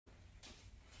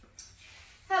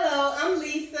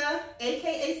Lisa,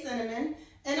 aka Cinnamon,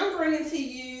 and I'm bringing to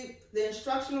you the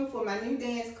instructional for my new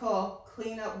dance called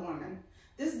Clean Up Woman.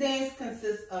 This dance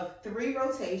consists of 3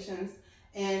 rotations,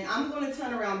 and I'm going to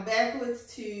turn around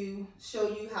backwards to show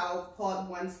you how part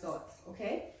 1 starts,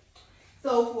 okay?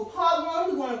 So for part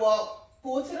 1, we're going to walk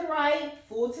 4 to the right,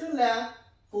 4 to the left,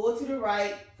 4 to the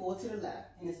right, 4 to the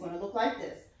left, and it's going to look like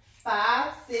this.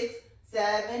 5, 6,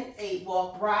 7, 8.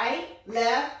 Walk right,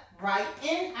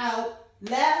 in, out,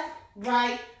 left,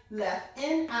 right,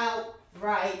 in, out,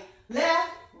 right,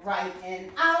 in,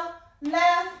 out,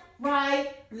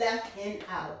 left, in,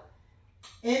 out.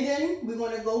 And then we're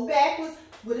going to go backwards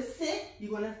with a sit.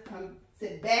 You're going to come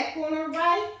sit back on the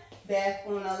right, back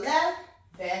on the left,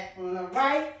 back on the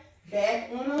right,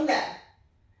 back on the left.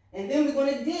 And then we're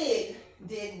going to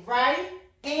dig right,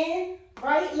 and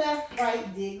right, left,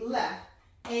 dig left,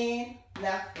 and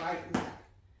left, right, left.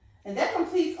 And that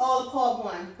completes all of part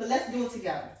 1, but let's do it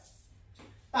together.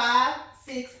 5,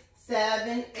 6,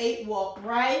 7, 8, walk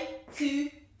right, 2,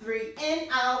 3, in,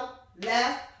 out,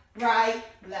 left,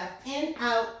 in,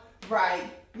 out, right,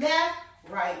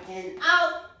 in,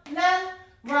 out,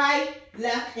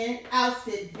 left, in, out.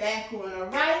 Sit back on the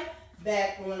right,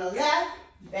 back on the left,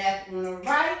 back on the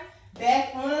right,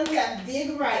 back on the left.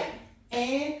 Dig right,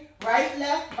 and right,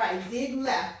 dig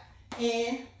left,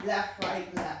 and left,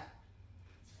 left.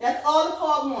 That's all of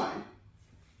part 1.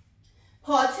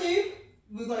 Part 2,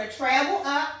 we're going to travel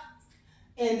up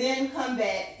and then come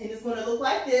back. And it's going to look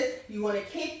like this. You want to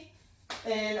kick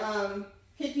and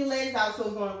kick your legs out. So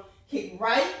it's going to kick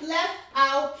right, left,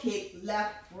 out, kick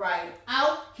left, right,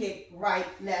 out, kick right,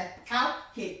 left, out,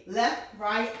 kick left,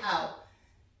 right, out.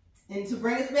 And to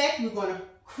bring us back, we're going to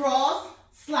cross,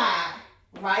 slide,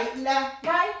 right,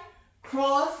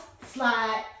 cross,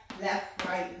 slide, left,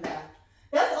 left.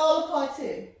 That's all of part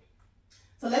 2.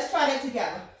 So let's try that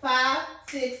together. 5,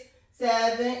 6,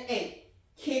 7, 8.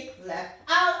 Kick left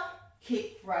out,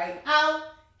 kick right out,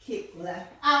 kick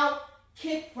left out,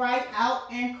 kick right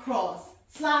out, and cross.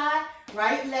 Slide,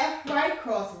 right,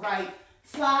 cross, right,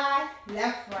 slide,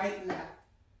 left, left.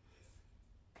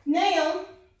 Now,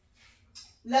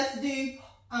 let's do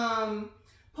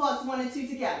parts 1 and 2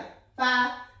 together.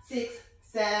 5, 6,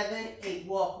 7, 8.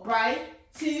 Walk right,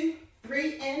 2,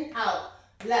 3, in, out,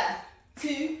 left,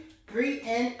 2, 3,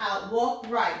 in, out. Walk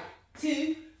right,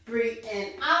 2, 3,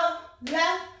 in, out,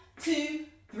 left, 2,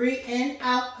 3, in,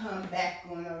 out. Come back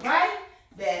on the right,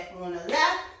 back on the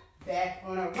left, back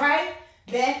on the right,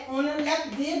 back on the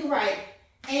left. Dig right,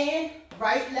 and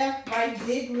right,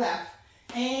 dig left,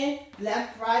 and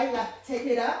left, left. Take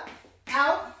it up,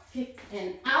 out, kick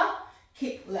and out,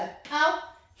 kick left out,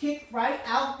 kick right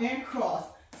out, and cross.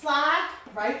 Slide,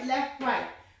 right,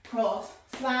 cross,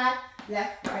 slide,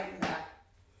 left, left.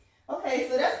 Okay,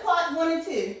 so that's part 1 and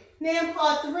 2. Now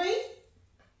part 3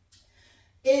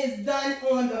 is done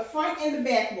on the front and the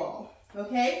back wall,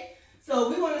 okay? So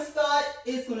we're going to start,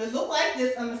 it's going to look like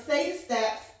this. I'm going to say the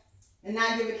steps and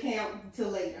not give a count until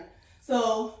later.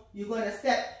 So you're going to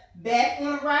step back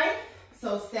on the right,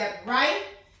 so step right,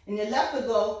 and the left will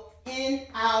go in,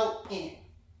 out, in.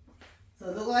 So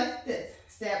look like this.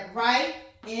 Step right,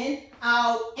 in,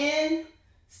 out, in,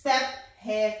 step,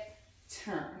 half,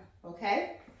 turn,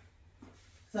 okay?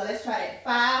 So let's try that.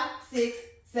 5, 6,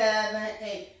 7,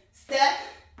 8. Step,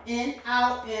 in,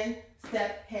 out, in,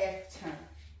 step, half, turn.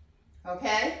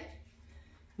 Okay?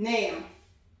 Now,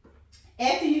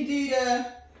 after you do the,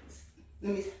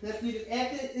 let's do this.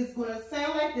 After, it's going to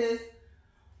sound like this.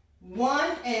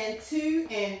 1 and 2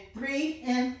 and 3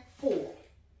 and 4.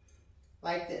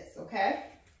 Like this, okay?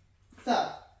 So,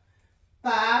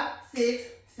 5, 6,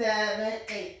 7,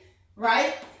 8.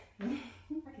 Right?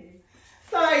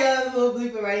 Sorry, guys, a little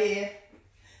blooper right here.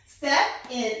 Step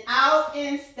in, out,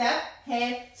 in, step,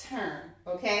 half, turn,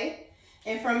 okay?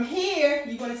 And from here,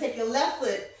 you're going to take your left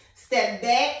foot, step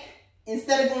back.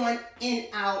 Instead of going in,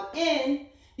 out, in,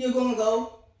 you're going to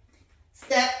go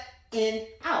step in,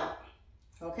 out,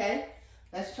 okay?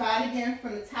 Let's try it again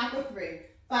from the top of 3.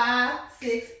 5,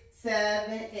 6,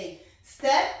 7, 8.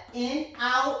 Step in,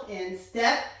 out, in,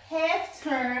 step, half,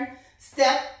 turn,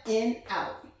 step in,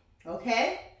 out,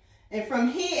 okay? And from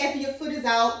here, after your foot is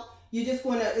out, you're just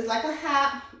going to, it's like a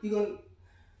hop, you're going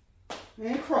to,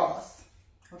 and cross,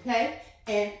 okay?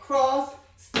 And cross,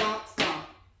 stomp, stomp.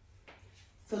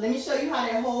 So let me show you how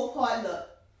that whole part looks.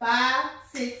 5,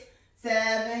 6,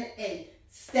 7, 8.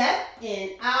 Step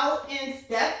in, out, and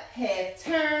step, half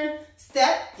turn,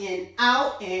 step in,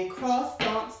 out, and cross,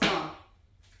 stomp, stomp.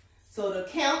 So the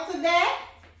count for that,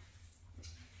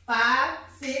 5,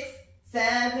 6,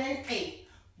 7, 8.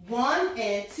 1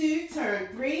 and 2, turn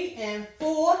 3 and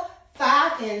 4,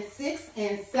 5 and 6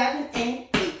 and 7 and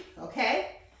 8.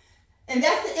 okay? And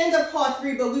that's the end of part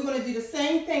 3, but we're going to do the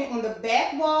same thing on the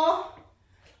back wall.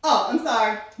 Oh, I'm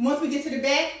sorry. Once we get to the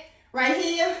back, right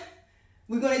here,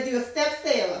 we're going to do a step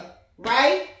sailor.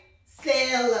 Right,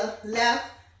 sailor,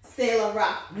 left, sailor,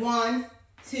 rock. 1,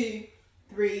 2,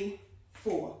 3,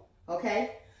 4.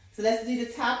 Okay? So let's do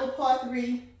the top of part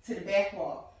 3 to the back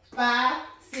wall. 5,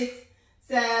 6,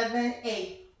 7,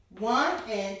 8. 1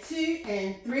 and 2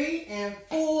 and 3 and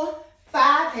 4,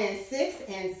 5 and 6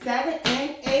 and 7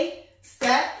 and 8.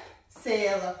 Step,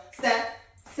 sailor,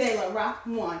 rock.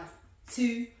 1,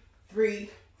 2, 3,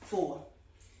 4.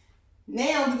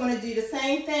 Now we're going to do the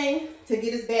same thing to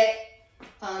get us back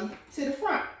to the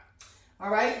front. All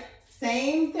right,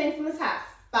 same thing from the top.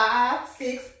 5,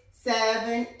 6,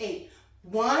 7, 8.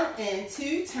 1 and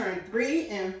 2, turn 3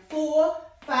 and 4,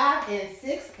 5 and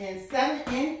 6 and 7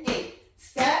 and 8.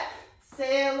 Step,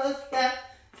 sailor,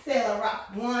 rock.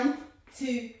 1,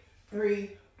 2,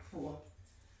 3, 4.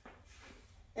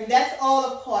 And that's all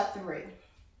of part 3.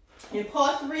 And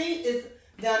part 3 is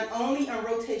done only on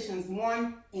rotations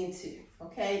 1 and 2.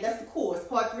 Okay, that's the course.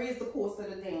 Part 3 is the course of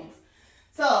the dance.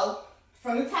 So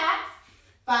from the top,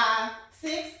 5,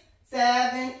 6,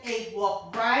 7, 8.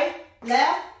 Walk right,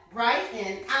 left, right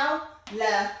and out,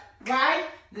 left, right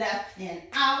and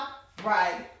out,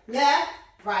 right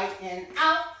and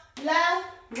out,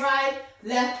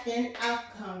 left and out.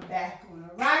 Come back on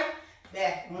the right,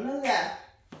 back on the left,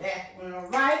 back on the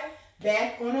right,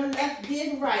 back on the left,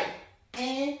 dig right,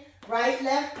 and right,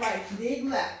 dig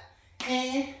left,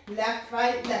 and left,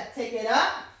 left. Take it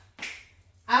up,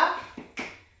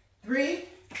 3,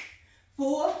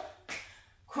 4,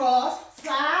 cross,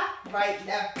 slide, right,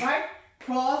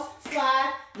 cross,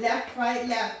 slide, left,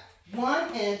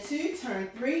 1 and 2, turn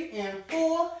 3 and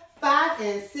 4, 5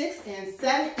 and 6 and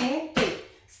 7 and 8.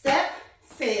 Step,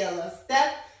 sailor,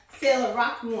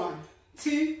 rock. 1,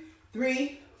 2,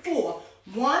 3, 4.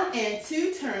 1 and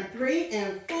 2, turn 3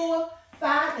 and 4,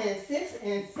 5 and 6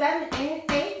 and 7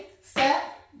 and 8. Step,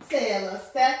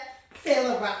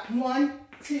 sailor, rock. 1,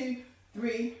 2,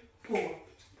 3, 4.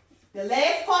 The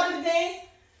last part of the dance,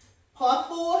 part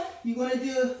 4, you're going to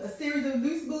do a series of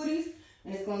loose booties,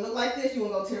 and it's going to look like this. You're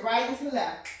going to go to the right and to the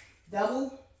left.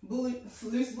 Double booty,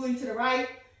 loose booty to the right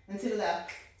and to the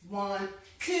left. 1,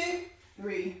 2,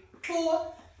 3,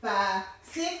 4, 5,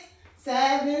 6,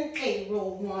 7, 8.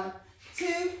 Roll 1,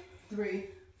 2, 3,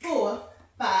 4,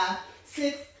 5,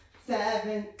 6,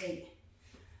 7, 8.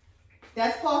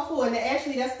 That's part 4, and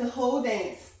actually that's the whole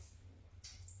dance.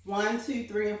 1, 2,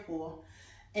 3, and 4.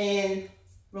 And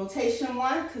rotation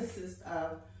 1 consists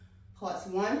of parts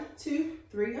 1, 2,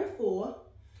 3, and 4.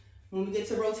 When we get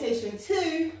to rotation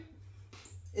 2,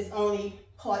 it's only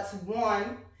parts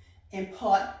 1 and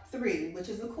part 3, which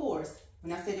is the chorus.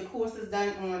 When I say the chorus is done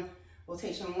on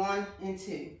rotation 1 and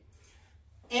 2.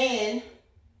 And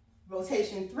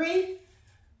rotation 3,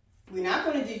 we're not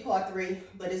going to do part 3,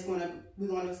 but we're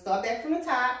going to start back from the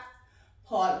top.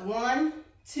 Part 1,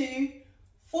 2,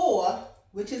 4,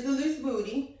 which is the loose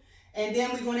booty. And then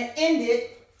we're going to end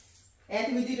it.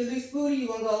 After we do the loose booty, you're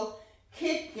going to go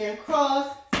kick and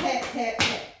cross, tap, tap,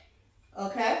 tap.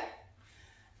 Okay?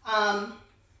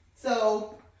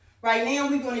 So right now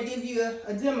we're going to give you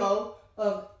a demo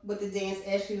of what the dance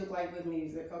actually looks like with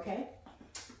music. Okay?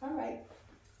 All right.